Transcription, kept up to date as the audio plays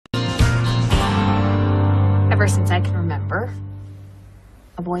Ever since I can remember,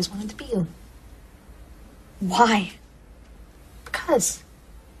 I've always wanted to be you. Why? Because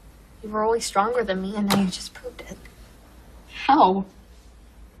you were always stronger than me, and now you just proved it. How?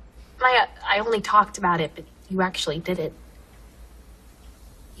 I only talked about it, but you actually did it.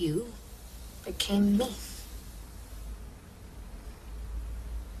 You became me.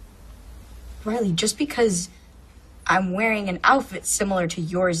 Riley, just because I'm wearing an outfit similar to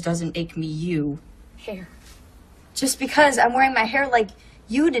yours doesn't make me you. Hair. Just because I'm wearing my hair like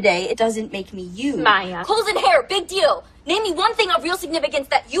you today, it doesn't make me you. Maya. Clothes and hair, big deal. Name me one thing of real significance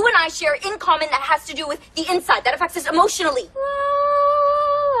that you and I share in common that has to do with the inside, that affects us emotionally.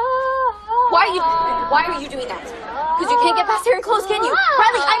 Why are you doing that? Because you can't get past hair and clothes, can you?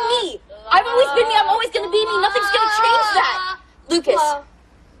 Riley, I'm me. I've always been me. I'm always going to be me. Nothing's going to change that. Lucas.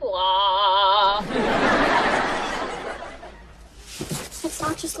 It's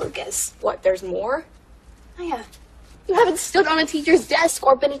not just Lucas. What, there's more? Maya, you haven't stood on a teacher's desk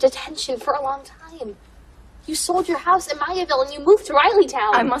or been in detention for a long time. You sold your house in Mayaville and you moved to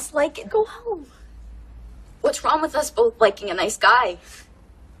Rileytown. I must like it. Go home. What's wrong with us both liking a nice guy?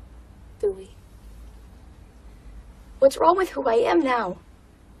 Do we? What's wrong with who I am now?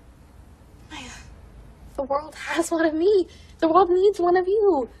 Maya, the world has one of me. The world needs one of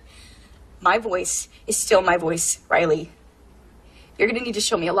you. My voice is still my voice, Riley. You're gonna need to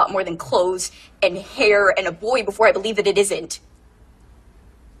show me a lot more than clothes and hair and a boy before I believe that it isn't.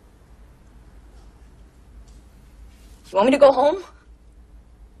 You want me to go home?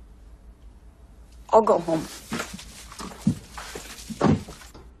 I'll go home.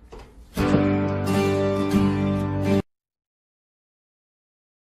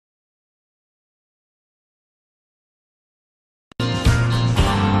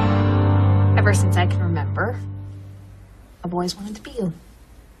 Ever since I can remember, I've always wanted to be you.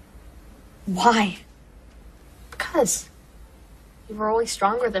 Why? Because you were always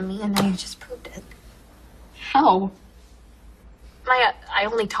stronger than me, and now you just proved it. How? I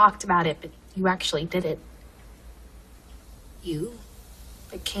only talked about it, but you actually did it. You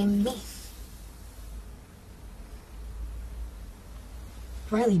became me.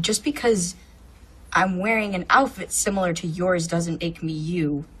 Riley, just because I'm wearing an outfit similar to yours doesn't make me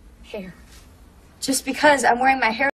you. Hair. Just because I'm wearing my hair